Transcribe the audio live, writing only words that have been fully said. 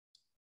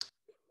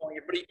morning,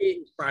 everybody.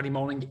 It's Friday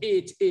morning.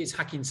 It is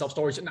Hacking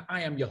Self-Storage, and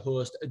I am your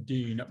host,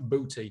 Dean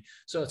Booty.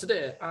 So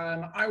today,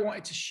 I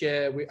wanted to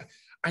share with.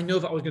 I know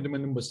that I was going to do my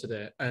numbers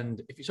today,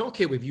 and if it's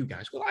okay with you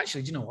guys, well,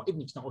 actually, do you know what? Even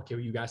if it's not okay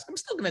with you guys, I'm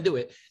still going to do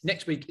it.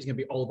 Next week is going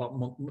to be all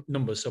about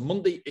numbers. So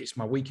Monday, it's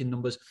my weekend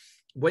numbers.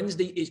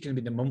 Wednesday, it's going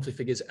to be the monthly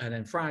figures, and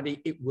then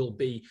Friday, it will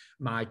be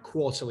my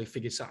quarterly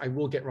figures. So I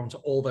will get around to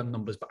all them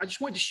numbers, but I just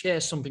wanted to share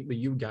something with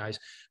you guys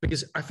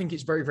because I think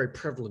it's very, very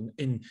prevalent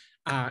in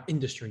our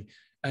industry.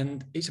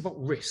 And it's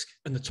about risk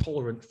and the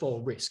tolerance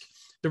for risk.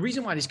 The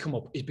reason why this come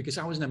up is because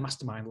I was in a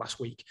mastermind last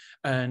week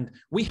and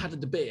we had a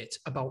debate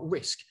about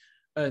risk.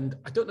 And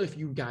I don't know if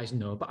you guys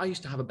know, but I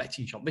used to have a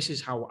betting shop. This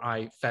is how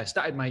I first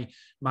started my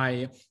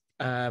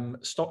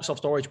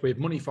self-storage with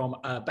money from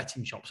a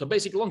betting shop. So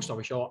basically, long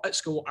story short, at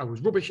school, I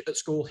was rubbish at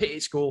school,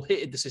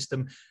 hated the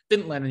system,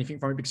 didn't learn anything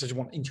from it because I just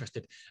wasn't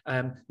interested.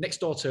 Next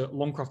door to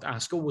Longcroft,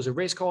 our school was a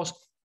race course.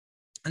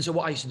 And so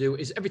what I used to do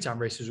is every time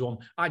races were on,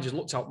 I just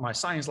looked out my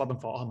science lab and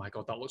thought, oh my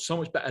God, that looks so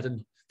much better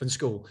than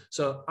school.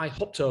 So I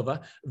hopped over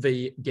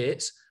the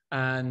gates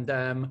and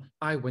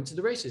I went to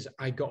the races.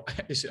 I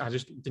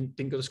just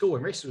didn't go to school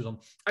when races was on.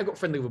 I got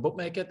friendly with a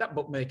bookmaker. That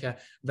bookmaker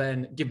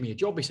then gave me a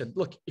job. He said,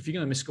 look, if you're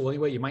going to miss school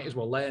anyway, you might as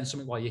well learn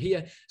something while you're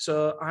here.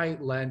 So I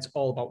learned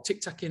all about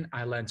tic-tacking.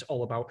 I learned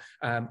all about,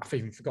 I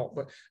even forgot,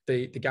 but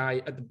the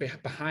guy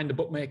behind the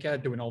bookmaker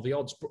doing all the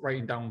odds,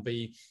 writing down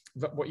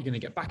what you're going to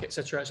get back,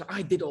 etc. So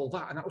I did all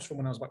that. And that was from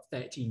when I was about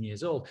 13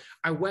 years old.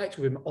 I worked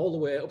with him all the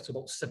way up to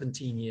about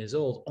 17 years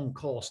old on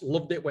course.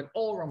 Loved it. Went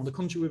all around the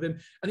country with him.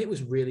 And it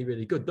was really,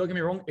 really good. Don't get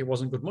me wrong, it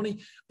wasn't good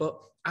money, but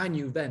I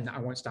knew then that I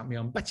wanted to start my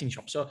own betting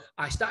shop. So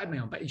I started my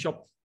own betting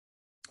shop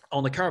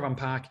on the caravan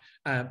park.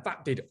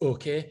 That did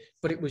okay,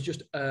 but it was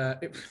just,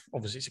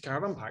 obviously it's a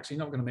caravan park, so you're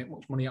not going to make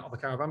much money out of a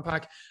caravan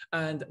park.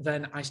 And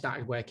then I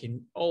started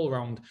working all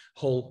around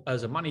Hull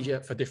as a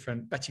manager for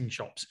different betting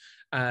shops.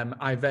 I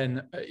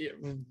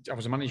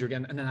was a manager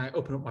again, and then I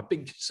opened up my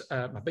big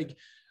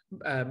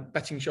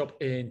betting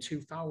shop in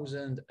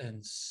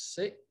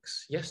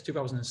 2006. Yes,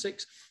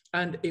 2006.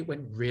 And it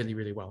went really,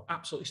 really well.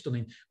 Absolutely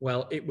stunning.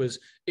 Well, it was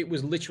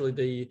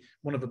literally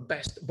one of the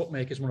best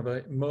bookmakers, one of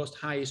the most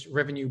highest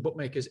revenue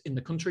bookmakers in the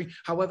country.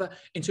 However,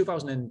 in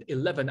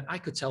 2011, I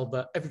could tell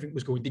that everything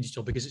was going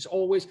digital because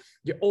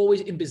you're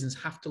always in business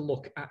have to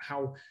look at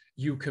how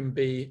you can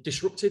be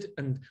disrupted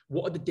and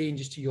what are the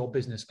dangers to your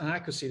business. And I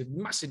could see the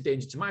massive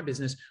danger to my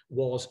business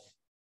was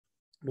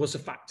the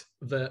fact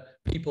that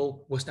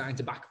people were starting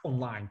to back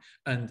online.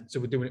 And so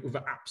we're doing it with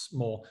the apps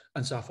more.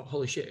 And so I thought,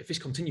 holy shit, if this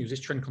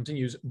trend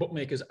continues,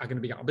 bookmakers are going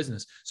to be out of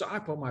business. So I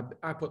put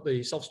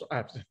the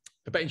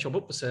betting shop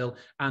up for sale.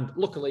 And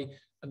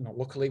not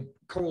luckily,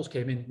 Corals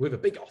came in with a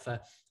big offer,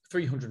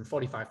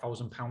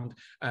 £345,000.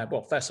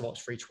 Well, first of all,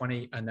 it's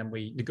 320, and then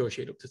we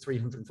negotiated up to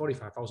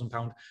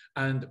 £345,000,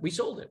 and we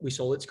sold it. We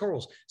sold it to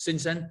Corals.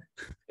 Since then,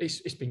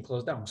 it's been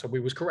closed down. So we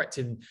was correct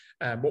in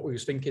what we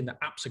was thinking, that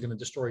apps are going to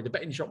destroy the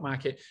betting shop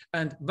market,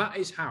 and that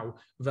is how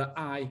that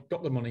I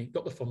got the money,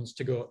 got the funds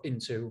to go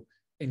into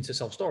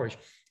self-storage.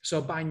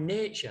 So by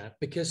nature,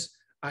 because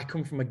I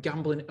come from a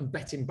gambling and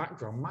betting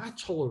background, my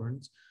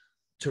tolerance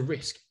to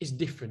risk is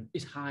different,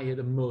 is higher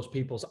than most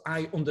people's.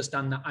 I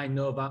understand that. I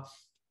know that.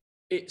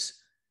 It's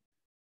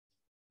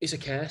a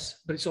curse,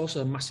 but it's also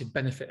a massive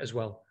benefit as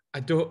well.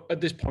 At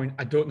this point,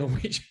 I don't know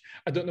which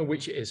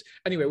it is.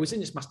 Anyway, I was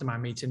in this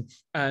mastermind meeting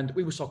and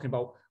we were talking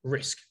about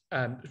risk.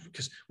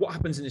 Because what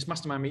happens in this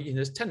mastermind meeting,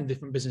 there's 10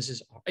 different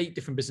businesses or 8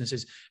 different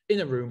businesses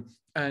in a room,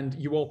 and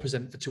you all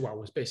present for 2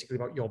 hours, basically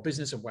about your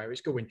business and where it's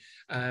going.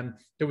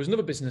 There was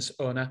another business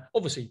owner,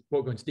 obviously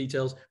won't go into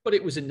details, but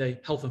it was in the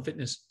health and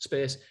fitness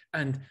space.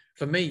 And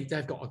for me,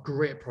 they've got a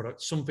great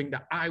product, something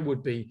that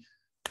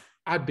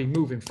I'd be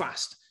moving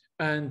fast.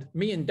 And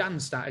me and Dan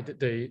started,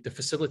 the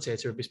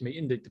facilitator of this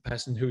meeting, the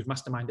person whose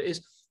mastermind it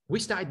is, we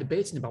started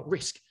debating about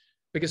risk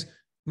because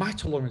my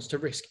tolerance to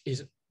risk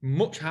is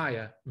much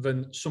higher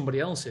than somebody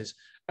else's.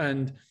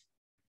 And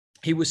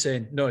he was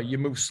saying, no, you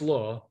move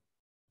slow,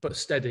 but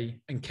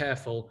steady and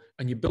careful,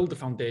 and you build the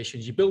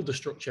foundations, you build the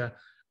structure,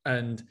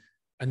 and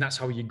that's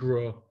how you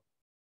grow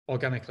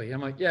organically.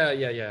 I'm like,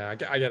 yeah, I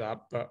get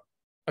that, but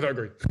I don't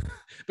agree.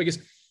 Because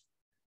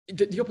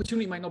the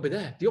opportunity might not be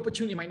there. The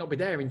opportunity might not be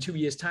there in 2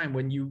 years' time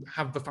when you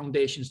have the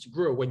foundations to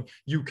grow, when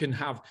you can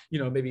have,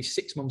 maybe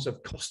 6 months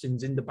of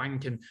costings in the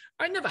bank. And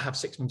I never have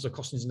 6 months of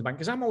costings in the bank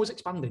because I'm always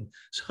expanding.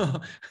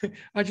 So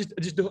I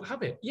just don't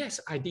have it. Yes,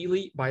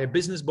 ideally, by a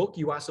business book,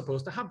 you are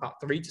supposed to have that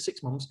 3 to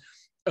 6 months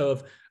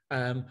of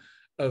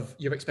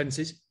your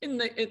expenses in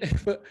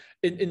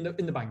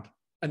the bank.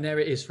 And there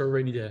it is for a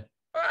rainy day.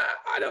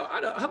 I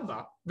don't have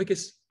that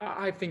because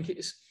I think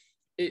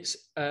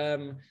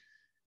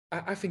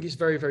I think it's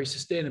very, very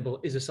sustainable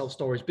is a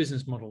self-storage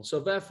business model.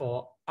 So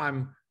therefore, I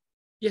am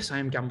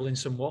gambling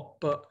somewhat,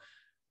 but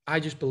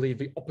I just believe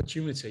the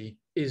opportunity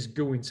is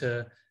going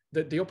to,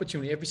 the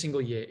opportunity every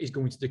single year is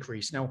going to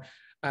decrease. Now,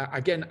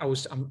 again, I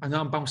know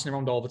I'm bouncing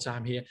around all the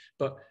time here,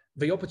 but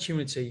the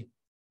opportunity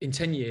in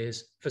 10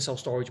 years for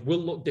self-storage will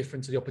look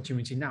different to the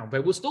opportunity now.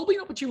 There will still be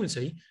an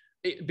opportunity,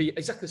 it'd be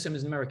exactly the same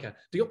as in America.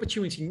 The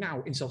opportunity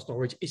now in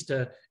self-storage is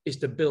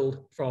to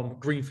build from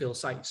greenfield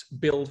sites,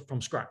 build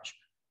from scratch.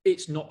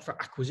 It's not for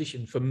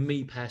acquisition, for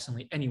me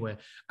personally, anyway.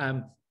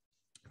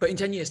 But in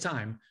 10 years'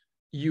 time,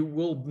 you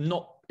will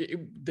not,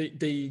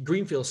 the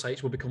greenfield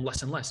sites will become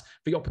less and less.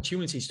 The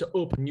opportunities to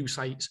open new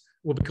sites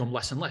will become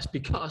less and less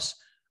because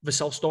the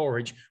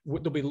self-storage,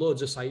 there'll be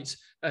loads of sites.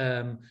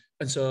 And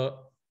so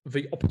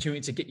the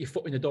opportunity to get your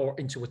foot in the door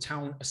into a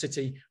town, a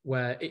city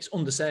where it's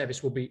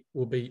underserviced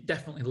will be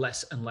definitely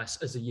less and less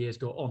as the years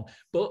go on.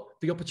 But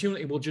the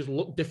opportunity will just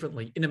look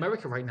differently. In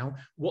America right now,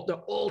 what they're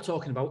all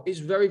talking about is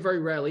very, very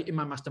rarely in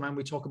my mastermind,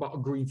 we talk about a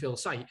greenfield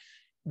site.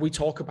 We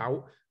talk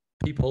about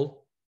people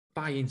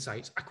buying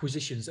sites,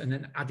 acquisitions, and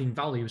then adding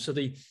value. So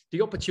the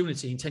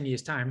opportunity in 10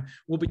 years' time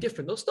will be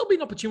different. There'll still be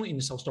an opportunity in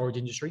the self-storage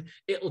industry.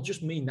 It'll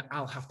just mean that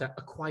I'll have to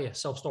acquire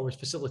self-storage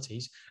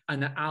facilities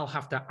and that I'll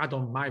have to add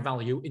on my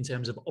value in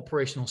terms of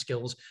operational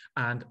skills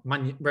and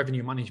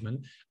revenue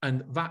management.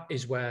 And that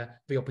is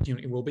where the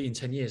opportunity will be in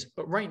 10 years.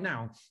 But right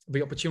now,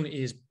 the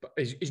opportunity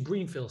is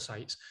greenfield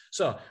sites.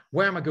 So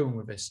where am I going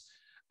with this?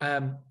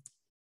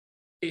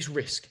 It's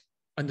risk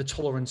and the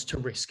tolerance to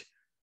risk.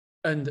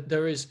 And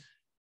there is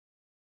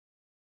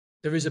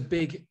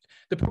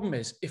the problem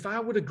is, if I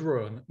would have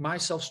grown my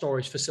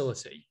self-storage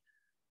facility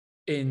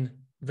in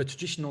the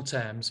traditional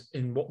terms,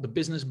 in what the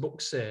business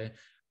books say,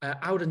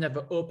 I would have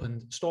never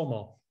opened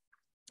Stormore.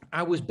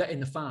 I was betting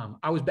the farm.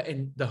 I was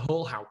betting the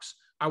whole house.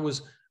 I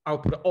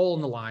would put it all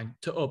on the line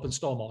to open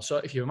Stormore. So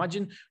if you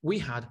imagine, we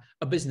had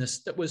a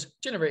business that was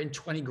generating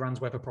 20 grand's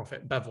worth of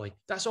profit, Beverly.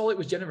 That's all it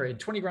was generating,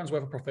 20 grand's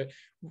worth of profit.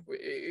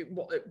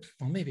 Well,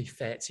 maybe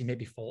 30,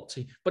 maybe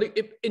 40. But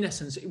in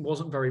essence, it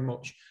wasn't very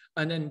much.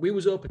 And then we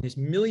was opening this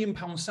 £1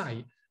 million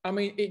site. I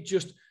mean,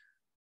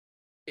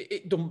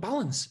 it don't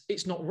balance.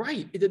 It's not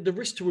right. The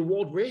risk to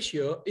reward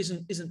ratio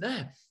isn't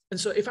there. And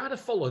so if I'd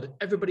have followed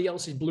everybody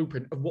else's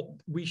blueprint of what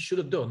we should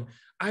have done,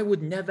 I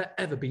would never,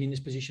 ever be in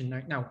this position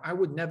right now. I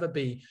would never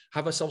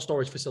have a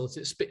self-storage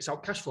facility that spits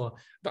out cash flow.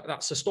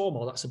 That's a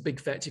Stormore. That's a big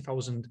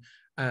 30,000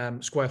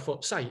 square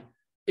foot site.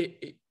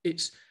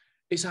 It's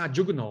our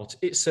juggernaut.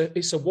 It's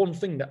a one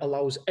thing that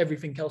allows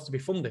everything else to be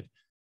funded.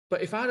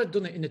 But if I'd have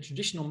done it in a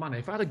traditional manner,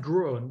 if I'd have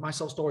grown my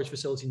self-storage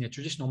facility in a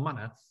traditional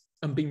manner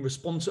and been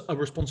a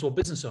responsible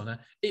business owner,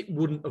 it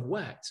wouldn't have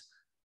worked.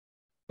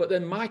 But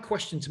then my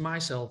question to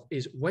myself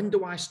is, when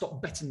do I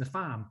stop betting the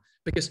farm?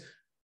 Because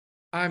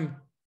I'm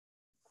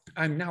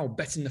now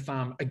betting the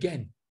farm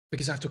again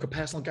because I've took a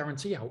personal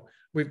guarantee out.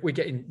 We're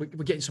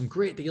getting some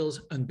great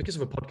deals, and because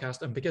of a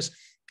podcast, and because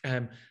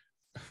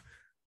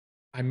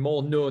I'm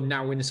more known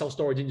now in the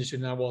self-storage industry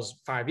than I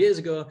was 5 years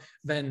ago,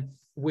 then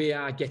we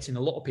are getting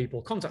a lot of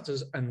people contact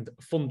us and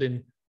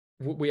funding.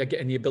 We are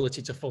getting the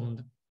ability to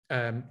fund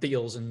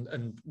deals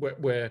and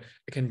where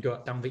it can go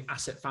down the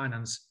asset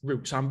finance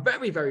route. So I'm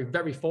very, very,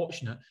 very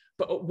fortunate.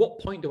 But at what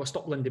point do I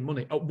stop lending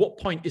money? At what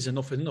point is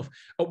enough enough?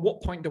 At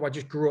what point do I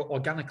just grow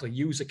organically,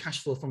 use the cash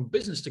flow from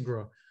business to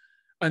grow?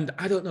 And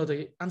I don't know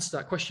the answer to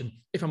that question.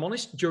 If I'm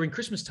honest, during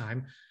Christmas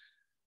time,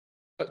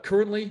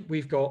 currently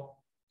we've got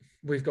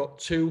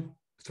 2-3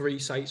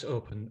 sites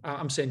open.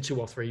 I'm saying 2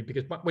 or 3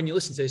 because when you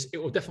listen to this, it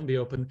will definitely be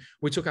open.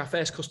 We took our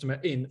first customer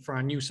in for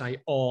our new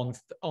site on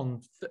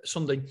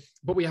Sunday,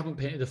 but we haven't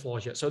painted the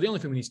floors yet. So the only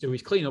thing we need to do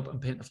is clean up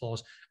and paint the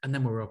floors, and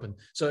then we're open.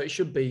 So it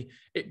should be,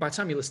 by the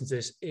time you listen to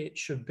this, it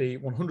should be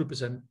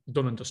 100%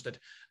 done and dusted.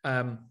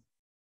 And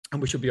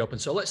we should be open.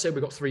 So let's say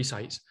we've got 3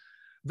 sites.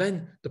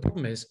 Then the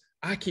problem is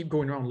I keep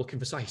going around looking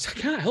for sites. I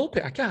can't help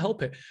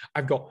it.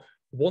 I've got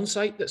one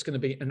site that's going to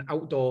be an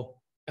outdoor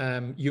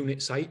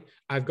unit site.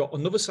 I've got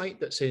another site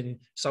that's in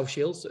South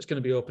Shields that's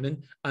going to be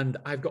opening, and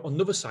I've got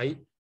another site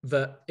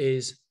that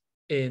is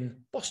in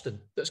Boston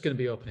that's going to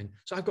be opening.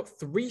 So I've got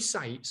 3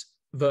 sites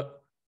that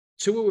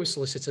 2 are with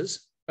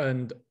solicitors,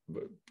 and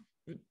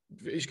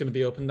it's going to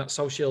be open. That's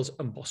South Shields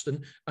and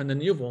Boston, and then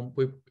the other one,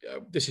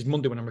 this is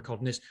Monday when I'm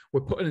recording this.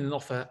 We're putting in an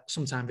offer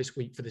sometime this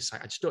week for this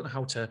site. I just don't know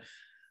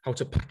how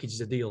to package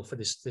the deal for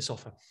this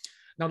offer.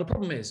 Now the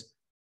problem is,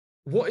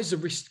 what is the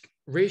risk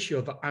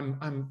ratio that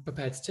I'm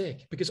prepared to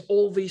take? Because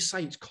all these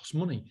sites cost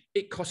money.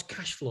 It costs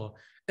cash flow.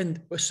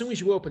 And as soon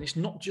as you open, it's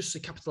not just the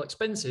capital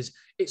expenses,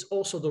 it's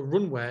also the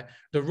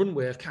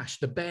runway of cash,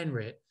 the burn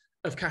rate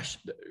of cash.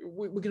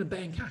 We're going to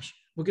burn cash.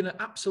 We're going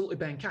to absolutely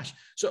burn cash.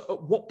 So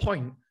at what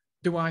point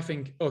do I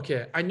think,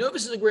 okay, I know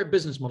this is a great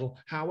business model.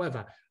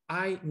 However,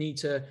 I need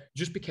to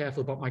just be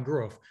careful about my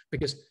growth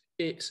because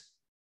it's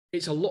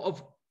a lot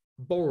of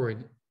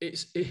borrowing.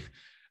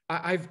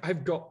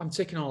 I'm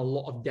taking on a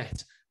lot of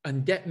debt,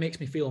 and debt makes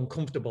me feel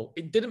uncomfortable.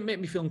 It didn't make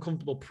me feel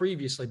uncomfortable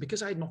previously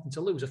because I had nothing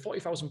to lose. A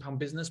 £40,000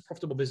 business,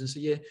 profitable business a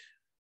year.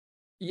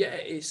 Yeah,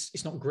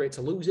 it's not great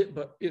to lose it,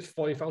 but it's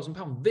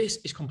 £40,000. This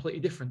is completely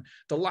different.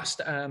 The last,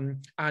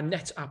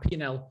 our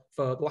P&L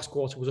for the last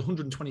quarter was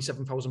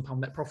 £127,000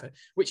 net profit,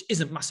 which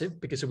isn't massive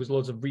because there was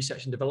loads of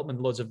research and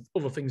development, loads of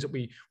other things that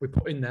we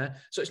put in there.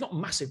 So it's not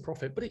massive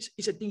profit, but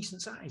it's a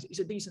decent size. It's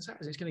a decent size.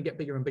 It's going to get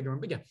bigger and bigger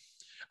and bigger.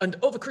 And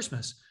over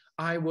Christmas,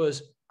 I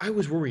was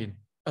worrying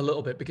a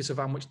little bit because of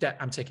how much debt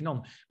I'm taking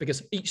on,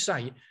 because each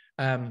site,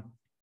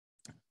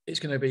 It's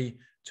going to be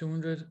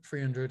 200,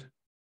 300,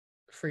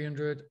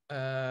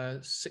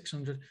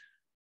 600.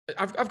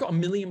 I've got £1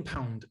 million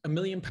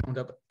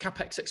of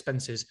capex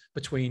expenses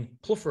between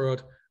Clough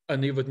Road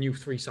and the other new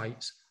 3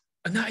 sites.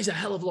 And that is a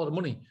hell of a lot of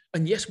money.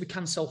 And yes, we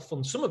can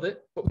self-fund some of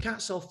it, but we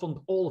can't self-fund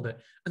all of it.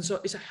 And so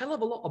it's a hell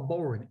of a lot of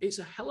borrowing. It's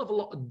a hell of a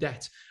lot of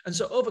debt. And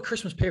so over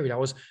Christmas period, I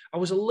was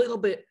a little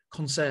bit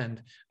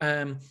concerned.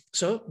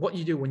 So what do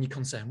you do when you're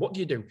concerned? What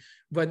do you do?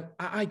 When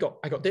I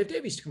got Dave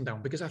Davies to come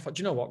down, because I thought,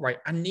 do you know what? Right,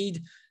 I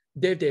need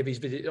Dave Davies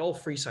visit all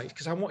 3 sites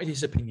because I wanted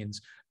his opinions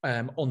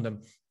on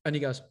them. And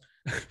he goes,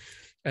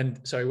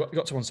 and so we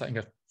got to one site and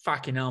goes,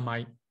 fucking hell,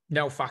 mate.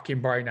 No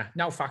fucking brainer.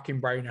 No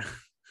fucking brainer.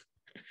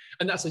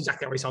 And that's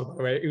exactly how he sounded, by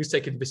the way. He was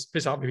taking this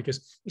piss out of me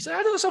because he said,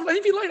 I don't sound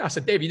anything like that. I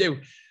said, Dave, you do.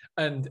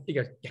 And he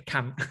goes, you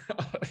can't.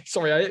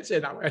 Sorry, I didn't say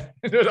it that way.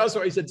 That's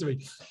what he said to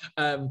me.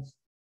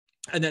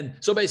 And then,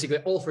 so basically,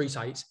 all 3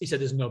 sites, he said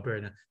there's no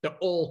brainer. They're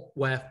all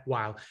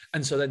worthwhile.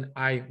 And so then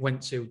I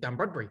went to Dan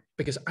Bradbury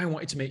because I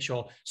wanted to make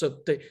sure. So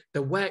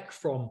the work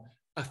from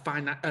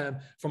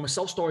a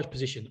self-storage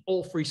position,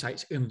 all 3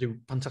 sites are going to do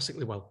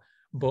fantastically well.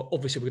 But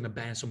obviously, we're going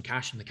to burn some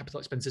cash and the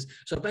capital expenses.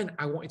 So then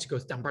I wanted to go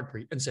to Dan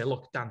Bradbury and say,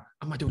 look, Dan,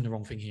 am I doing the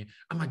wrong thing here?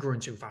 Am I growing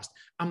too fast?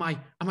 Am I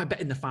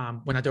betting the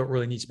farm when I don't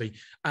really need to be?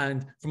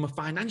 And from a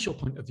financial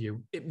point of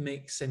view, it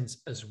makes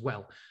sense as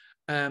well.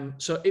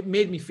 So it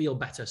made me feel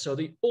better. So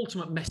the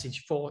ultimate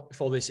message for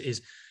this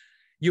is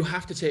you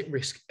have to take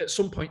risk. At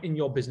some point in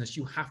your business,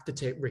 you have to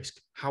take risk.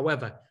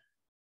 However,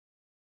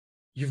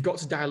 you've got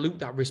to dilute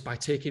that risk by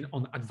taking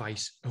on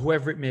advice,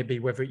 whoever it may be,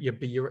 whether it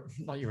be your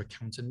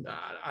accountant,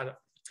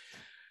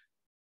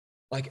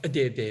 like a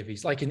Dave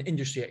Davies, like an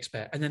industry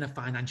expert, and then a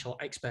financial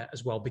expert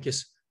as well,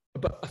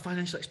 but a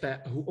financial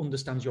expert who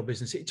understands your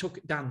business. It took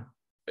Dan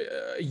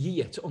a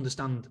year to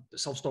understand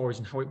self-storage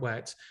and how it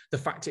worked. The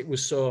fact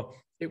the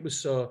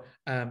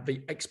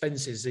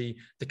expenses,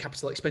 the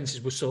capital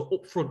expenses were so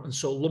upfront and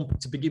so lumpy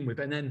to begin with.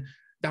 And then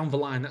down the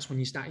line, that's when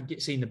you started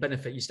seeing the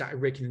benefit, you started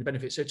raking in the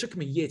benefit. So it took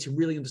him a year to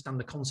really understand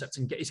the concept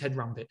and get his head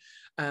around it.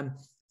 And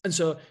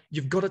so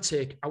you've got to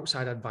take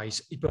outside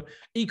advice, but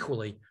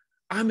equally,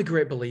 I'm a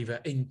great believer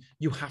in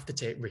you have to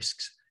take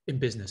risks in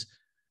business.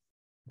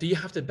 Do you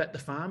have to bet the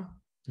farm?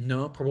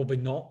 No, probably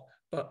not.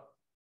 But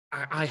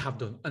I have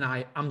done, and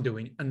I am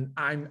doing, and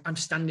I'm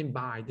standing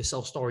by the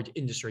self-storage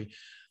industry.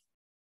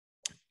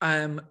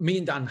 Me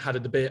and Dan had a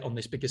debate on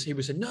this because he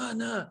was saying,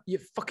 no, you're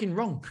fucking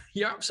wrong.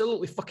 You're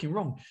absolutely fucking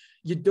wrong.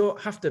 You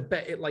don't have to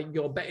bet it like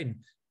you're betting.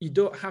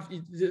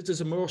 There's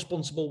a more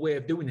responsible way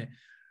of doing it.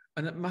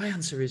 And my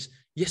answer is,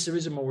 yes, there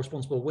is a more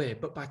responsible way.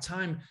 But by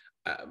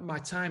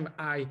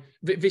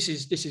this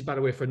is by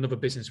the way for another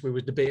business. We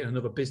were debating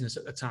another business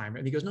at the time,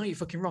 and he goes, "No, you're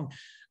fucking wrong."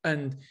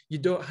 And you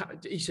don't.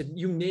 He said,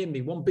 "You name me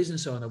one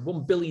business owner,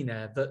 one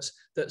billionaire that's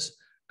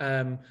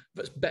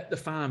bet the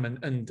farm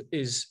and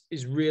is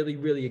really,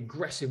 really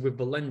aggressive with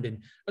the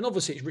lending." And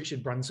obviously it's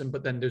Richard Branson,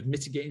 but then there's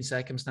mitigating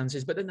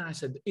circumstances. But then I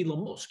said,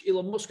 Elon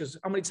Musk, has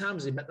how many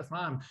times has he bet the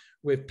farm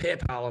with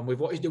PayPal and with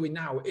what he's doing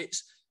now?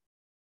 It's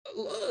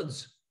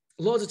loads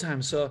of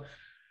times. So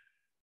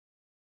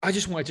I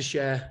just wanted to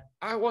share.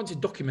 I wanted to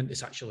document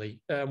this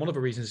actually. One of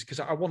the reasons is because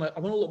I want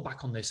to look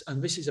back on this,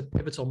 and this is a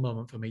pivotal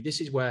moment for me.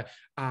 This is where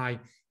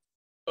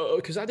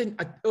because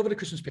over the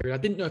Christmas period, I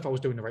didn't know if I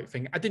was doing the right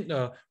thing. I didn't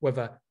know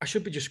whether I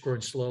should be just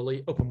growing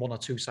slowly up on 1 or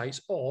 2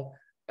 sites, or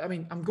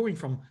I'm going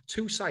from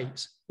 2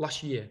 sites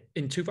last year.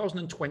 In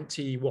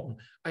 2021,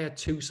 I had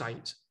 2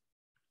 sites,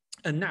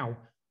 and now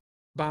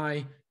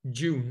by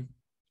June,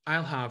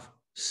 I'll have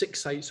 6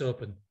 sites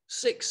open.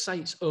 6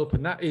 sites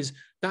open. That is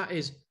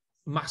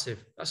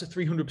massive. That's a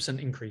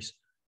 300% increase.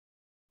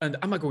 And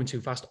am I going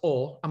too fast,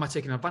 or am I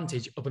taking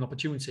advantage of an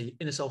opportunity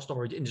in the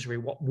self-storage industry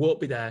what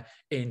won't be there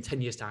in 10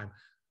 years' time?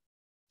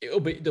 There'll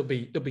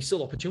be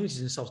still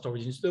opportunities in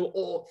self-storage industry,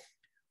 or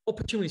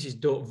opportunities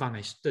don't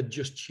vanish. They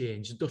just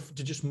change.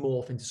 They just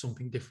morph into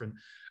something different.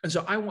 And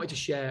so I wanted to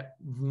share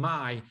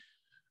my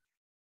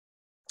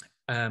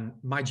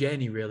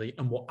journey really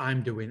and what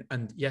I'm doing.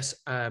 And yes,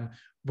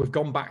 we've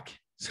gone back.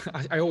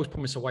 I always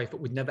promise a wife that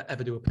we'd never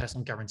ever do a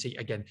personal guarantee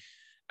again.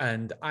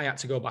 And I had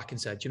to go back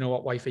and said, you know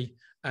what, wifey,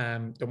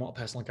 don't want a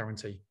personal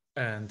guarantee.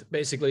 And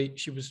basically,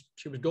 she was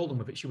golden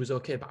with it. She was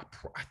okay. But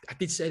I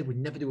did say we'd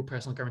never do a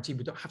personal guarantee.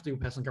 We don't have to do a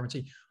personal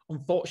guarantee.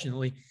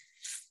 Unfortunately,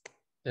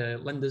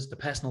 the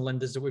personal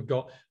lenders that we've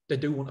got, they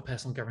do want a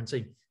personal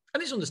guarantee.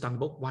 And it's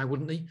understandable. Why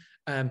wouldn't they?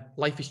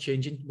 Life is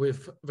changing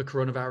with the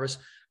coronavirus,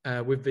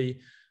 with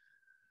the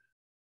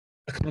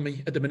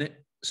economy at the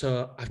minute.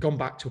 So I've gone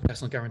back to a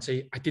personal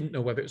guarantee. I didn't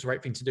know whether it was the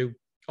right thing to do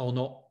or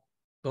not.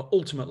 But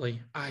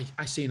ultimately,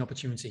 I see an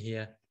opportunity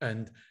here.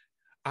 And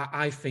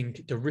I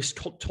think the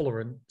risk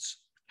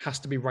tolerance has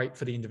to be right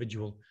for the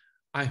individual.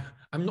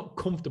 I'm not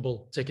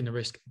comfortable taking the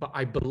risk, but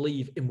I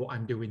believe in what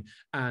I'm doing.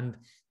 And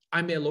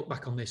I may look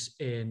back on this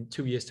in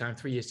 2 years' time,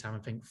 3 years' time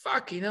and think,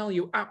 fucking hell,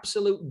 you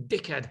absolute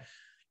dickhead.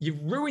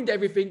 You've ruined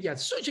everything. You had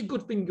such a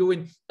good thing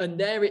going. And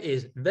there it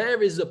is.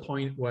 There is the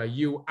point where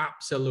you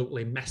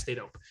absolutely messed it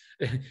up.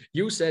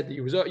 You said that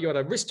you had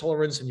a risk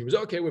tolerance and you was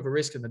okay with a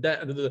risk and the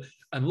debt,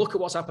 and look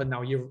at what's happened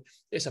now.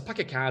 It's a pack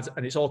of cards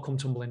and it's all come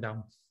tumbling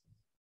down.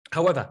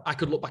 However, I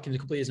could look back in a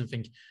couple of years and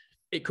think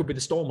it could be the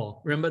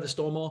Stormore. Remember the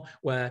Stormore,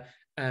 where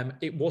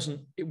it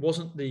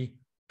wasn't the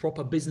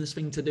proper business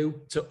thing to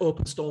do to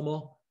open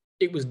Stormore.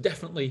 It was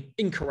definitely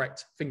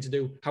incorrect thing to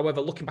do. However,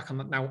 looking back on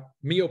that now,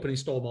 me opening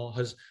Stormore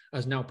has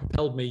now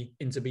propelled me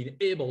into being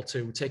able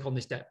to take on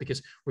this debt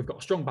because we've got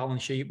a strong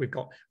balance sheet. We've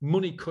got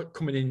money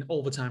coming in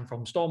all the time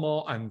from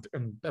Stormore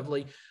and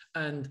Beverly.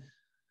 And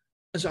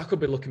so I could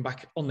be looking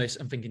back on this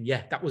and thinking,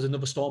 yeah, that was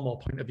another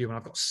Stormore point of view. And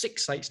I've got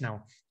 6 sites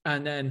now.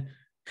 And then,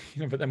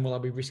 but then will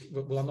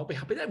I not be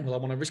happy then? Will I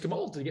want to risk them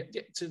all to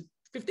get to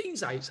 15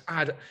 sites?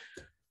 I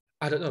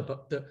don't know.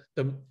 But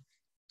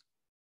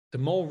the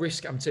more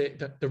risk I'm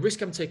taking, the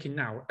risk I'm taking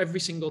now, every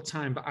single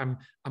time that I'm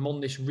on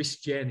this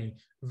risk journey,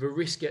 the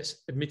risk gets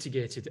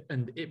mitigated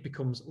and it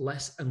becomes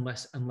less and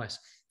less and less.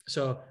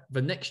 So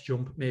the next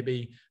jump,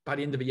 maybe by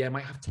the end of the year, I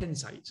might have 10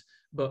 sites,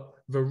 but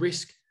the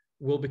risk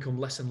will become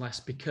less and less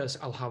because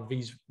I'll have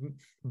these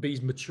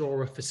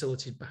maturer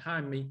facilities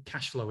behind me,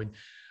 cash flowing.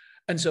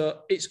 And so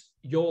it's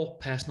your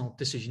personal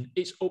decision.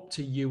 It's up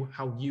to you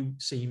how you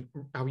see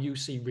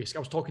risk. I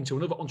was talking to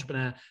another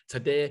entrepreneur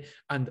today,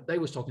 and they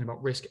was talking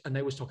about risk, and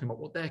they was talking about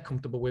what they're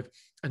comfortable with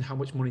and how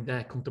much money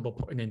they're comfortable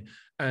putting in.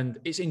 And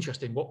it's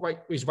interesting. What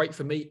is right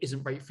for me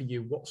isn't right for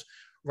you. What's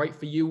right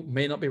for you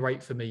may not be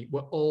right for me.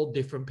 We're all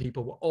different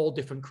people. We're all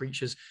different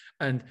creatures.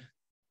 And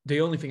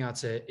the only thing I'd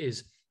say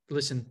is,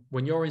 listen,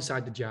 when you're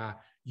inside the jar,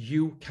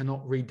 you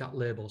cannot read that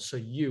label. So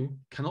you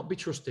cannot be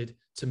trusted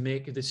to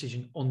make a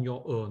decision on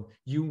your own.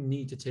 You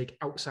need to take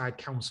outside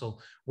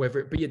counsel, whether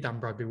it be a Dan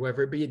Bradbury,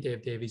 whether it be a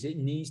Dave Davies. It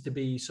needs to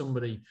be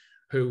somebody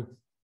who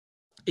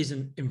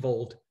isn't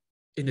involved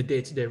in the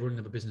day-to-day running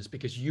of a business,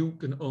 because you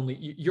can only,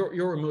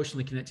 you're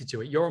emotionally connected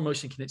to it. You're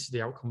emotionally connected to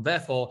the outcome.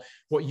 Therefore,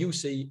 what you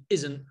see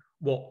isn't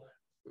what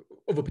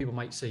other people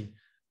might see.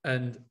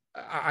 And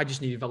I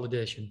just needed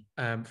validation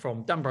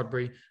from Dan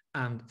Bradbury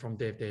and from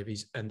Dave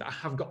Davies. And I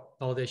have got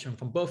validation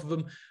from both of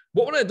them.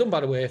 What would I have done,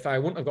 by the way, if I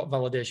wouldn't have got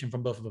validation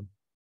from both of them?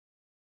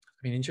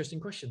 I mean, interesting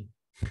question.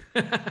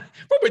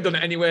 Probably done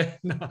it anyway.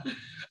 No.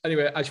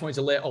 Anyway, I just wanted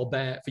to lay it all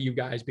bare for you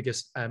guys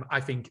because I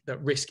think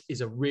that risk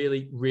is a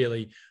really,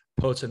 really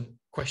potent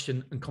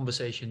question and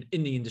conversation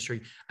in the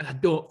industry. And I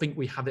don't think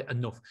we have it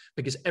enough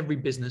because every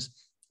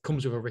business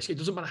comes with a risk. It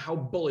doesn't matter how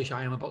bullish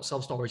I am about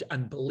self-storage.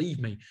 And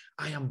believe me,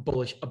 I am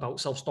bullish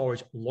about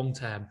self-storage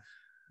long-term.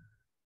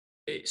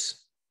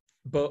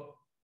 But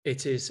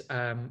it is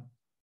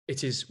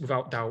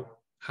without doubt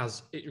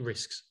has its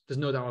risks. There's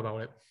no doubt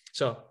about it.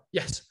 So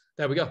yes,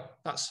 there we go.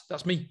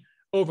 That's me.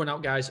 Over and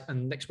out, guys.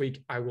 And next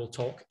week, I will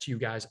talk to you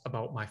guys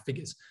about my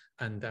figures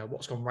and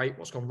what's gone right,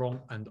 what's gone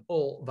wrong, and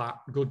all that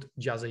good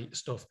jazzy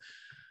stuff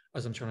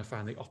as I'm trying to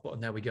find the off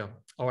button. There we go.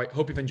 All right.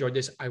 Hope you've enjoyed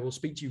this. I will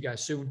speak to you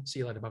guys soon. See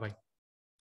you later. Bye-bye.